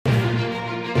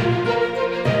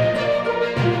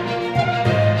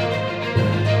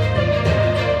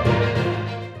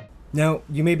Now,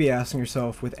 you may be asking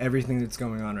yourself, with everything that's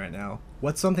going on right now,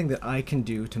 what's something that I can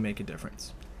do to make a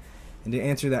difference? And to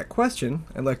answer that question,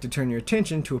 I'd like to turn your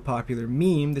attention to a popular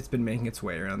meme that's been making its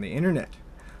way around the internet,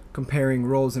 comparing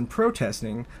roles in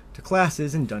protesting to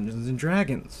classes in Dungeons &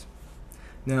 Dragons.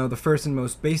 Now, the first and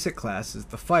most basic class is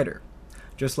the fighter.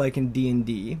 Just like in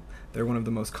D&D, they're one of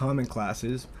the most common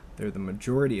classes, they're the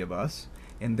majority of us,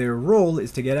 and their role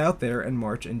is to get out there and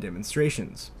march in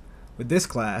demonstrations. With this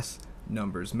class,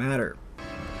 numbers matter.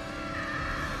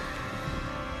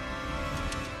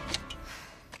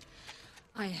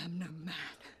 I am no man.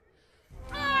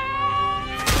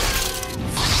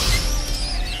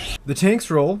 The tank's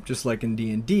role, just like in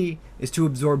D&D, is to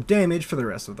absorb damage for the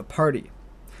rest of the party.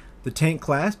 The tank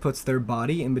class puts their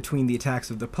body in between the attacks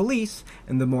of the police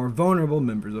and the more vulnerable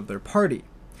members of their party.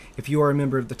 If you are a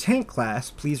member of the tank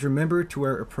class, please remember to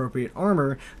wear appropriate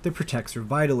armor that protects your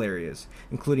vital areas,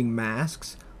 including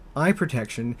masks, eye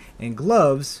protection, and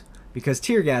gloves, because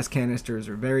tear gas canisters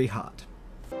are very hot.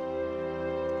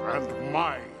 And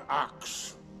my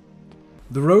axe.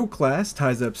 The rogue class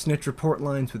ties up snitch report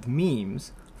lines with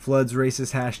memes, floods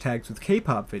racist hashtags with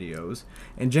K-pop videos,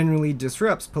 and generally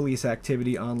disrupts police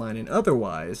activity online and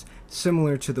otherwise,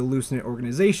 similar to the loose-knit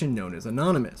organization known as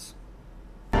Anonymous.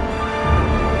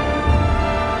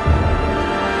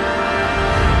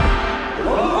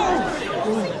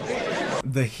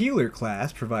 The healer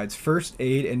class provides first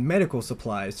aid and medical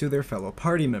supplies to their fellow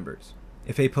party members.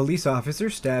 If a police officer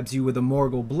stabs you with a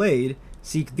Morgul blade,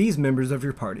 seek these members of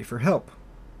your party for help.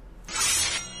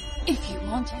 If you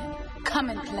want him, come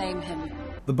and claim him.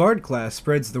 The bard class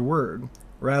spreads the word,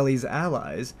 rallies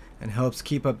allies, and helps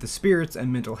keep up the spirits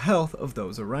and mental health of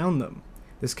those around them.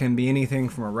 This can be anything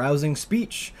from a rousing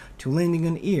speech to lending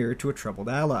an ear to a troubled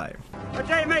ally. A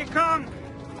day may come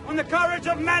when the courage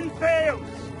of men fails,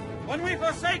 when we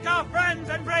forsake our friends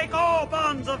and break all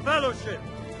bonds of fellowship.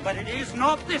 But it is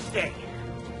not this day.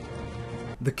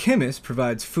 The chemist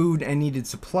provides food and needed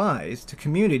supplies to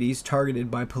communities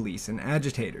targeted by police and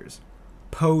agitators.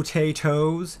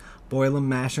 Potatoes, boil 'em,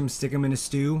 mash 'em, stick 'em in a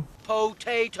stew.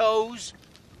 Potatoes,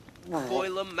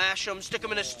 boil 'em, mash 'em, stick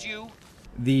 'em in a stew.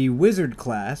 The wizard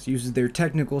class uses their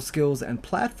technical skills and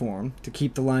platform to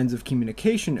keep the lines of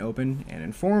communication open and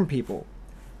inform people.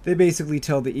 They basically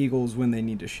tell the eagles when they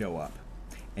need to show up.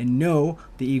 And no,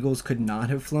 the eagles could not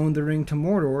have flown the ring to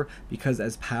Mordor, because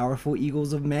as powerful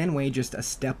eagles of Manwë just a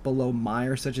step below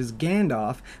Mire such as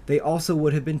Gandalf, they also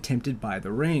would have been tempted by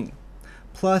the ring.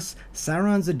 Plus,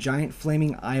 Sauron's a giant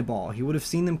flaming eyeball. He would have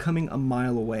seen them coming a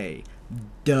mile away.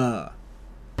 Duh.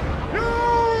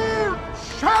 You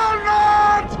shall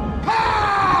not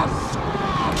pass!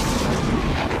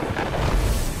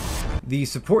 The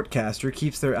support caster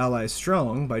keeps their allies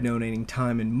strong by donating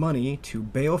time and money to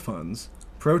bail funds,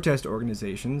 protest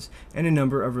organizations, and a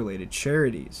number of related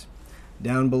charities.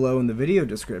 Down below in the video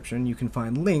description, you can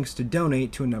find links to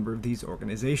donate to a number of these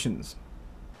organizations.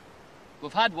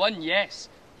 We've had one, yes.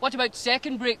 What about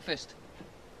second breakfast?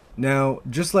 Now,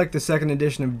 just like the second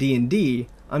edition of D&D,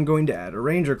 I'm going to add a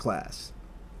ranger class,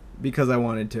 because I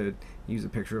wanted to use a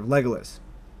picture of Legolas.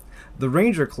 The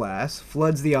ranger class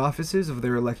floods the offices of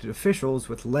their elected officials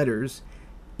with letters,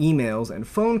 emails, and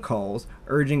phone calls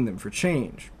urging them for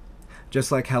change.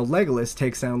 Just like how Legolas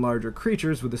takes down larger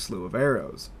creatures with a slew of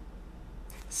arrows.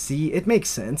 See, it makes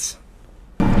sense.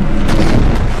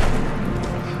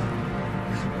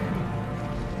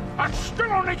 That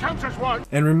still only counts as one!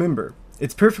 And remember,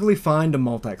 it's perfectly fine to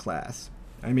multi-class.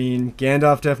 I mean,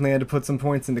 Gandalf definitely had to put some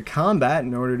points into combat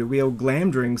in order to wield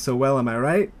Glamdring so well, am I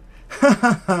right? Ha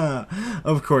ha ha!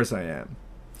 Of course I am.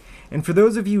 And for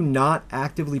those of you not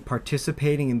actively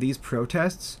participating in these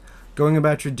protests, going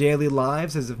about your daily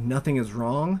lives as if nothing is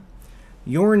wrong,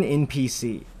 you're an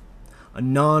NPC, a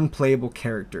non-playable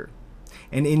character.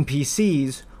 And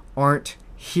NPCs aren't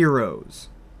heroes.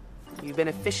 You've been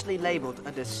officially labeled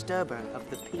a disturber of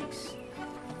the peace.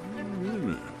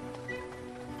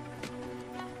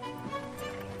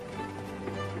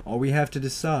 All we have to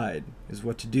decide is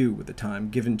what to do with the time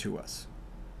given to us.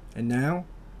 And now,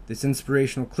 this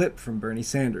inspirational clip from Bernie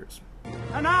Sanders.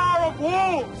 An hour of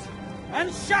wolves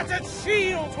and shattered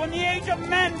shields when the age of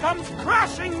men comes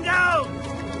crashing down.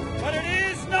 But it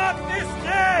is not this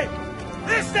day.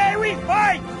 This day we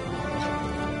fight.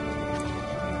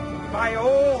 By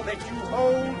all that you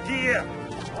hold dear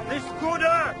on this good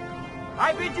earth,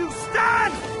 I bid you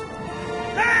stand,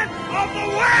 men of the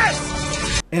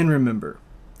West! And remember,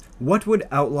 what would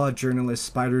outlaw journalist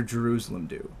Spider Jerusalem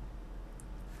do?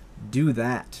 Do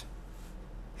that.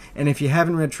 And if you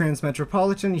haven't read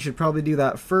Transmetropolitan, you should probably do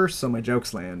that first so my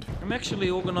jokes land. I'm actually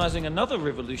organising another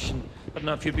revolution. I don't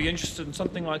know if you'd be interested in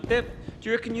something like that. Do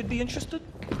you reckon you'd be interested?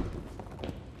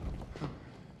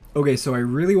 Okay, so I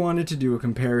really wanted to do a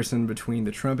comparison between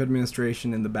the Trump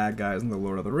administration and the bad guys in The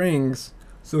Lord of the Rings,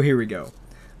 so here we go.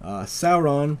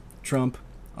 Sauron, Trump,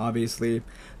 obviously,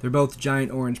 they're both giant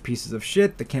orange pieces of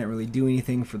shit that can't really do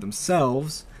anything for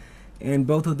themselves, and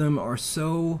both of them are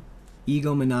so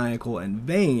egomaniacal and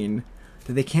vain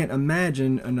that they can't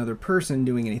imagine another person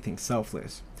doing anything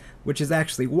selfless. Which is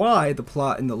actually why the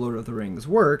plot in The Lord of the Rings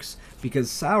works, because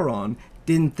Sauron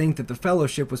didn't think that the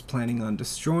Fellowship was planning on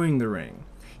destroying the ring.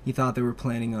 He thought they were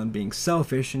planning on being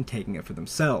selfish and taking it for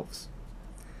themselves.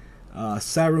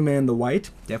 Saruman the White,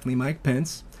 definitely Mike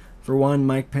Pence. For one,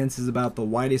 Mike Pence is about the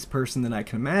whitest person that I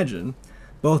can imagine.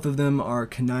 Both of them are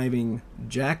conniving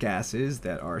jackasses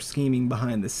that are scheming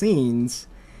behind the scenes.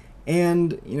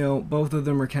 And, you know, both of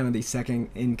them are kind of the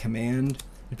second in command.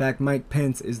 In fact, Mike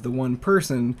Pence is the one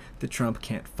person that Trump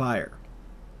can't fire.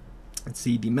 Let's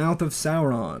see, the Mouth of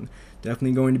Sauron,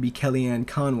 definitely going to be Kellyanne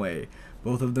Conway.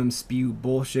 Both of them spew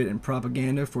bullshit and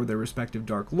propaganda for their respective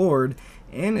Dark Lord,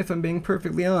 and if I'm being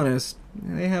perfectly honest,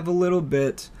 they have a little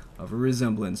bit of a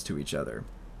resemblance to each other.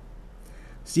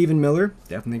 Stephen Miller,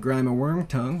 definitely Grime a Worm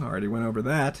Tongue, already went over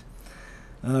that,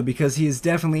 because he is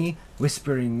definitely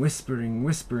whispering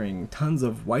tons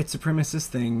of white supremacist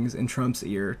things in Trump's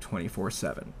ear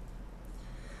 24/7.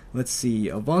 Let's see,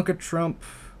 Ivanka Trump,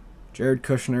 Jared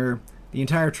Kushner, the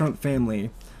entire Trump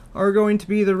family are going to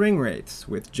be the ringwraiths,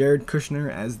 with Jared Kushner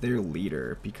as their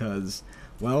leader, because,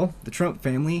 well, the Trump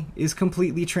family is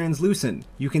completely translucent.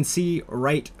 You can see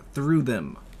right through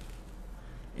them.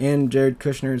 And Jared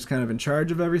Kushner is kind of in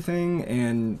charge of everything,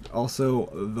 and also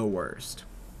the worst.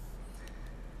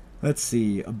 Let's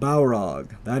see, a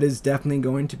Balrog. That is definitely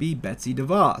going to be Betsy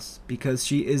DeVos, because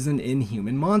she is an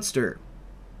inhuman monster.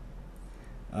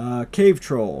 Cave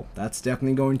Troll. That's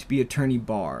definitely going to be Attorney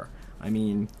Barr. I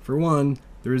mean, for one,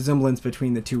 the resemblance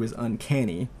between the two is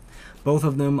uncanny. Both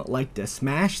of them like to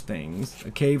smash things. A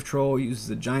cave troll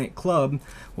uses a giant club,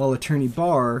 while Attorney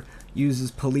Barr uses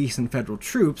police and federal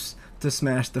troops to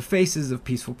smash the faces of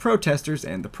peaceful protesters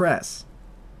and the press.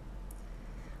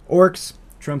 Orcs,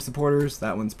 Trump supporters,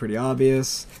 that one's pretty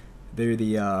obvious. They're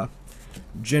the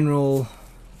general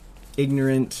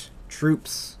ignorant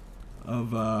troops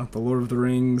of The Lord of the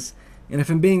Rings. And if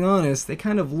I'm being honest, they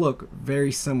kind of look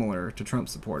very similar to Trump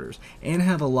supporters, and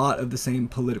have a lot of the same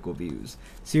political views.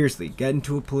 Seriously, get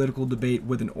into a political debate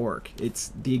with an orc.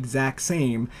 It's the exact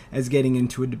same as getting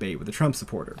into a debate with a Trump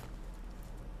supporter.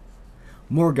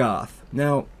 Morgoth.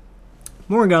 Now,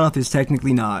 Morgoth is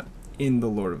technically not in The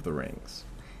Lord of the Rings.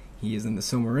 He is in the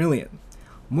Silmarillion.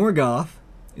 Morgoth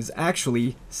is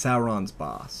actually Sauron's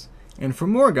boss. And for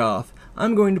Morgoth,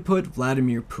 I'm going to put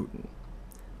Vladimir Putin,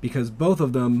 because both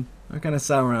of them are kind of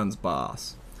Sauron's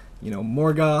boss. You know,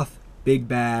 Morgoth, big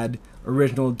bad,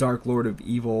 original Dark Lord of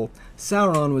Evil.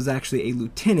 Sauron was actually a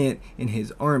lieutenant in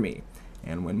his army,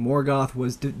 and when Morgoth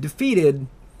was defeated,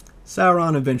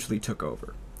 Sauron eventually took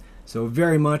over. So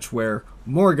very much where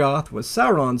Morgoth was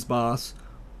Sauron's boss,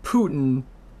 Putin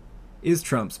is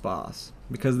Trump's boss,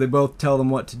 because they both tell them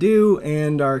what to do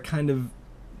and are kind of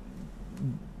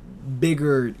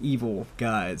bigger evil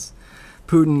guys.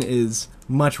 Putin is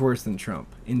much worse than Trump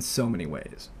in so many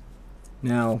ways.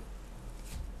 Now,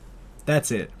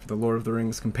 that's it for the Lord of the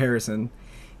Rings comparison.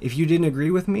 If you didn't agree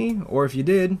with me, or if you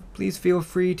did, please feel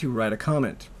free to write a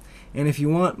comment. And if you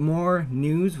want more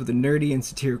news with a nerdy and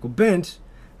satirical bent,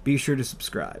 be sure to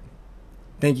subscribe.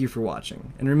 Thank you for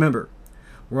watching. And remember,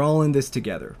 we're all in this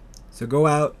together. So go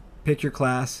out, pick your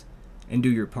class, and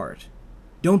do your part.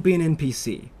 Don't be an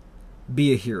NPC.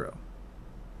 Be a hero.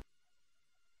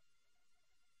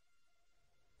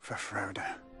 For Frodo.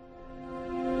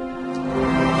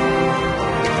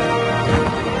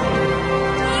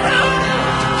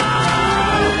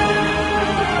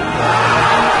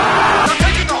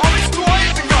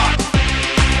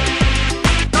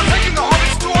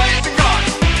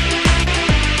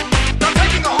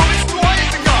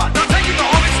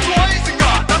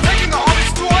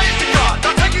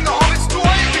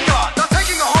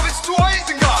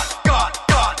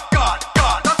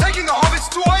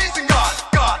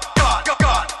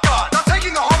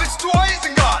 Toys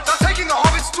and God.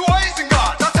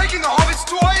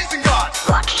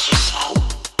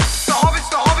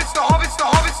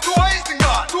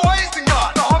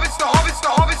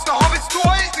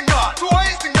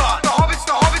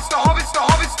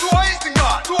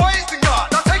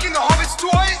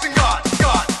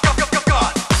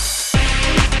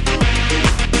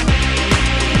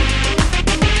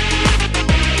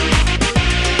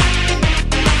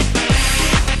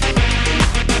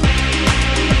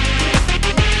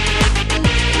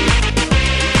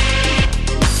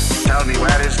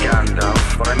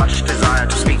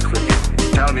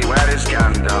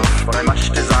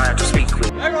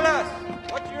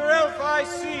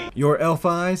 Your elf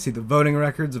eyes see the voting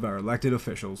records of our elected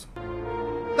officials.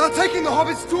 They're taking the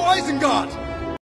hobbits to Isengard!